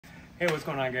Hey, what's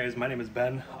going on, guys? My name is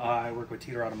Ben. I work with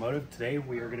Teeter Automotive. Today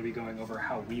we are going to be going over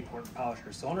how we port and polish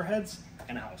our cylinder heads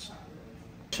in-house.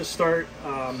 To start,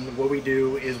 what we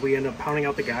do is we end up pounding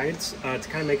out the guides to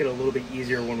kind of make it a little bit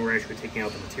easier when we're actually taking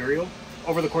out the material.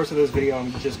 Over the course of this video,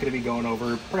 I'm just going to be going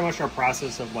over pretty much our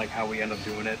process of like how we end up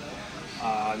doing it,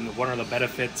 what are the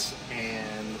benefits,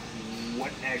 and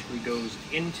what actually goes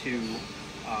into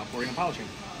porting and polishing.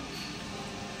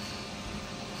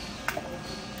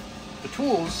 The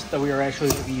tools that we are actually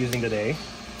going to be using today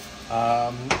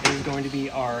is going to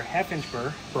be our 1/2" burr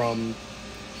from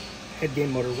Headgame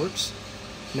Motor Works.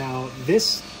 Now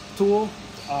this tool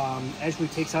actually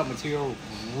takes out material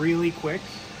really quick.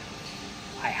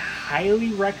 I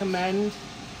highly recommend,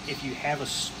 if you have a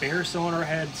spare cylinder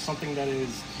head, something that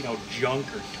is, you know, junk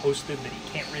or toasted that you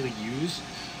can't really use,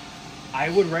 I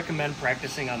would recommend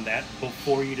practicing on that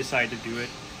before you decide to do it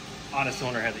on a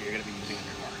cylinder head that you're going to be using in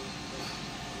your car.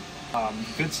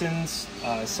 Goodson's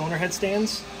cylinder head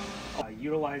stands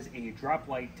utilize a drop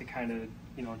light to kind of,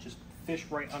 you know, just fish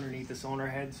right underneath the cylinder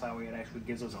head, so that way it actually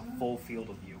gives us a full field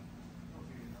of view.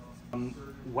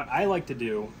 What I like to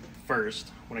do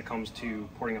first when it comes to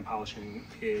porting and polishing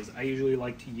is I usually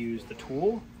like to use the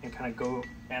tool and kind of go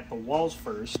at the walls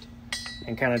first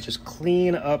and kind of just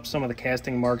clean up some of the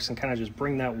casting marks and kind of just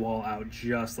bring that wall out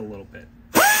just a little bit.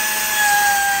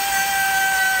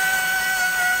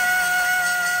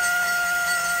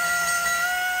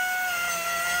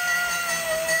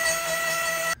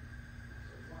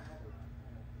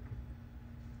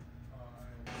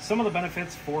 Some of the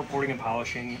benefits for porting and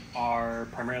polishing are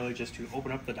primarily just to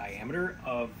open up the diameter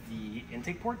of the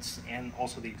intake ports and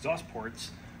also the exhaust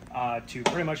ports to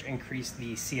pretty much increase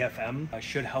the CFM.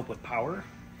 Should help with power.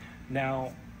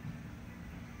 Now,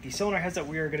 the cylinder heads that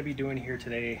we are going to be doing here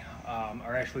today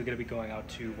are actually going to be going out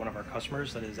to one of our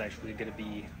customers that is actually going to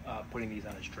be putting these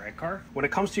on his drag car. When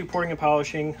it comes to porting and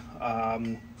polishing,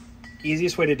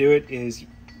 easiest way to do it is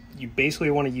you basically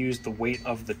want to use the weight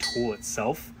of the tool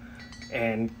itself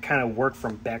and kind of work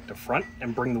from back to front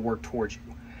and bring the work towards you.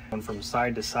 And from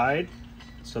side to side,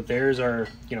 so there's our,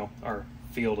 you know, our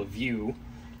field of view,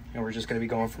 and we're just going to be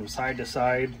going from side to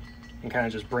side and kind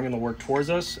of just bringing the work towards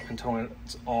us until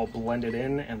it's all blended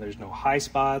in and there's no high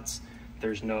spots,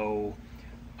 there's no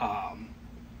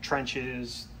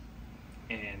trenches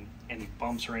and any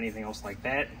bumps or anything else like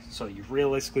that. So you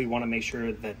realistically want to make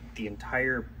sure that the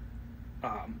entire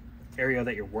area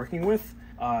that you're working with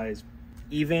is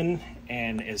even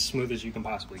and as smooth as you can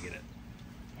possibly get it.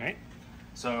 All right,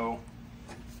 so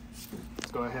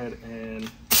let's go ahead and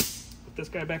put this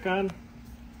guy back on.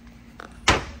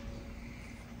 Put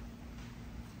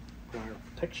on our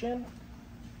protection.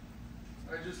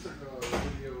 I just took a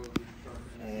video of the truck.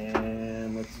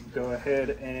 And let's go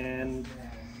ahead and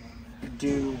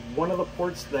do one of the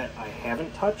ports that I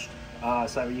haven't touched,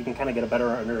 so you can kind of get a better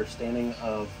understanding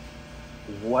of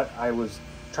what I was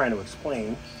trying to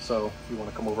explain. So if you want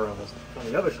to come over on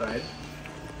the other side,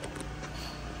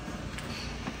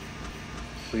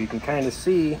 so you can kind of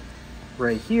see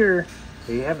right here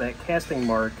that you have that casting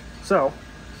mark. So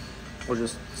we'll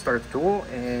just start the tool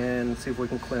and see if we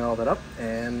can clean all that up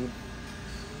and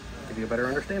give you a better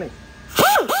understanding.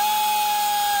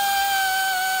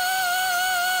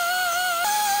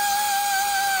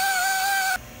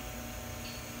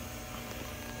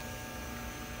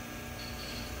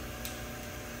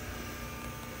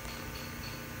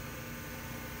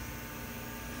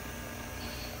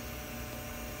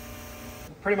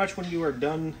 Pretty much when you are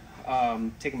done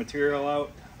taking material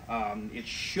out, it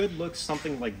should look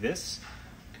something like this.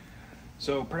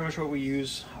 So pretty much what we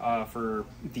use for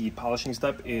the polishing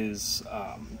step is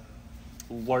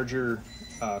larger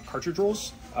cartridge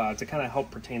rolls to kind of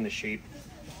help retain the shape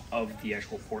of the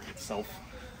actual port itself.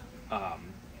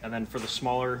 And then for the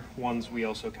smaller ones, we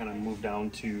also kind of move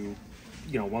down to,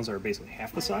 you know, ones that are basically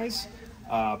half the size.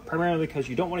 Primarily because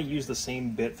you don't want to use the same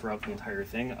bit throughout the entire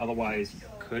thing, otherwise you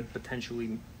could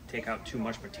potentially take out too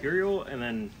much material and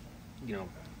then, you know,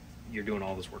 you're doing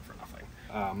all this work for nothing.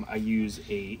 I use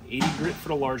a 80 grit for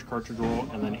the large cartridge roll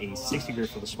and then a 60 grit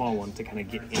for the small one to kind of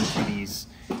get into these,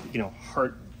 you know,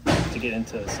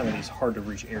 some of these hard to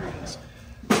reach areas.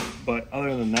 But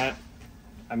other than that,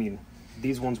 I mean,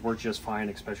 these ones work just fine,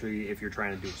 especially if you're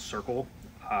trying to do a circle.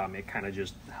 It kind of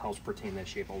just helps retain that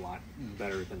shape a lot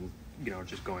better than, you know,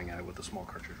 just going at it with a small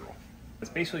cartridge roll. It's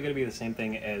basically going to be the same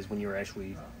thing as when you're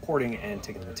actually porting and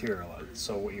taking the material out.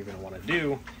 So what you're going to want to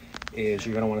do is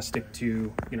you're going to want to stick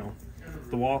to, you know,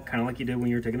 the wall, kind of like you did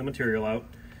when you were taking the material out,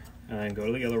 and go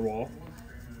to the other wall.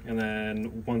 And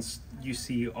then once you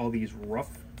see all these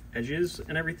rough edges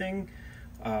and everything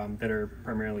that are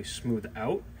primarily smoothed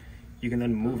out, You can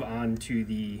then move on to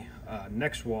the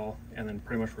next wall and then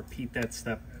pretty much repeat that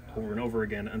step over and over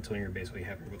again until you're basically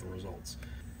happy with the results.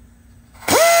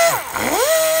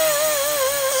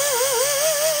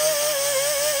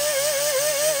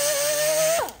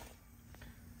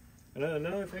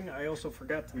 Another thing I also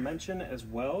forgot to mention as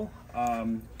well,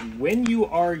 when you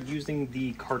are using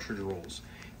the cartridge rolls,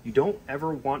 you don't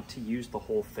ever want to use the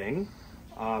whole thing,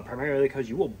 primarily because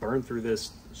you will burn through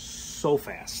this so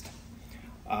fast,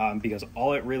 because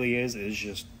all it really is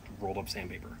just rolled up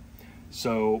sandpaper.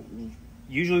 So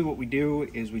usually what we do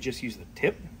is we just use the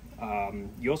tip.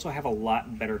 You also have a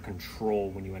lot better control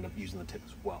when you end up using the tip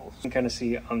as well. You can kind of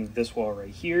see on this wall right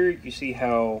here, you see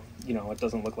how, you know, it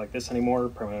doesn't look like this anymore,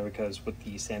 primarily because with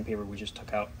the sandpaper we just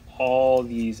took out all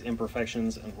these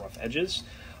imperfections and rough edges.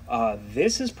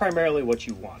 This is primarily what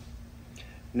you want.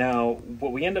 Now,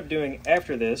 what we end up doing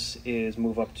after this is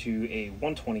move up to a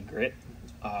 120 grit,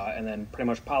 and then pretty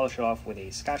much polish it off with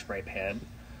a Scotch-Brite pad,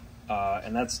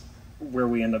 and that's where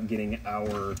we end up getting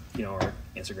our, you know, our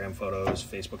Instagram photos,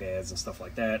 Facebook ads, and stuff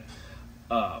like that.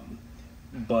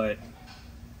 But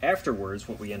afterwards,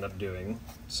 what we end up doing,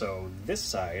 so this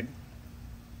side,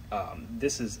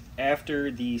 this is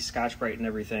after the Scotch-Brite and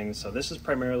everything, so this is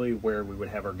primarily where we would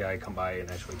have our guy come by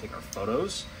and actually take our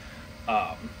photos.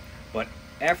 But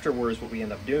afterwards, what we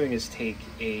end up doing is take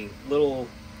a little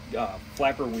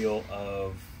flapper wheel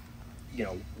of, you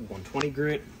know, 120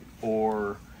 grit,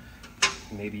 or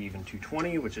maybe even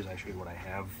 220, which is actually what I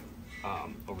have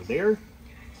over there,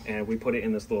 and we put it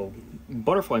in this little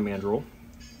butterfly mandrel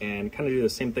and kind of do the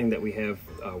same thing that we have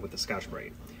with the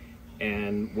Scotch-Brite.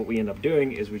 And what we end up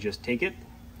doing is we just take it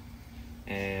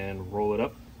and roll it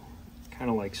up kind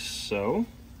of like so,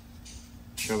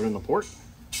 shove it in the port,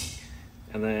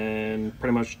 and then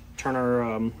pretty much turn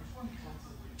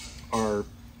our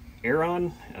air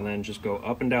on, and then just go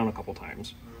up and down a couple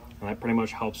times, and that pretty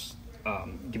much helps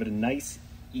give it a nice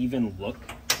even look,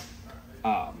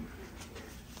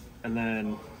 and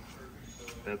then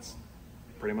that's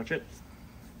pretty much it.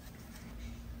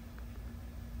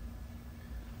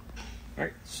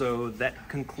 Alright, so that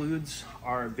concludes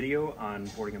our video on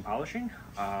porting and polishing.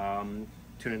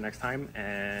 Tune in next time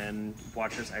and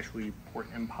watch us actually port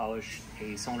and polish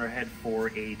a cylinder head for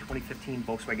a 2015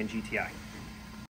 Volkswagen GTI.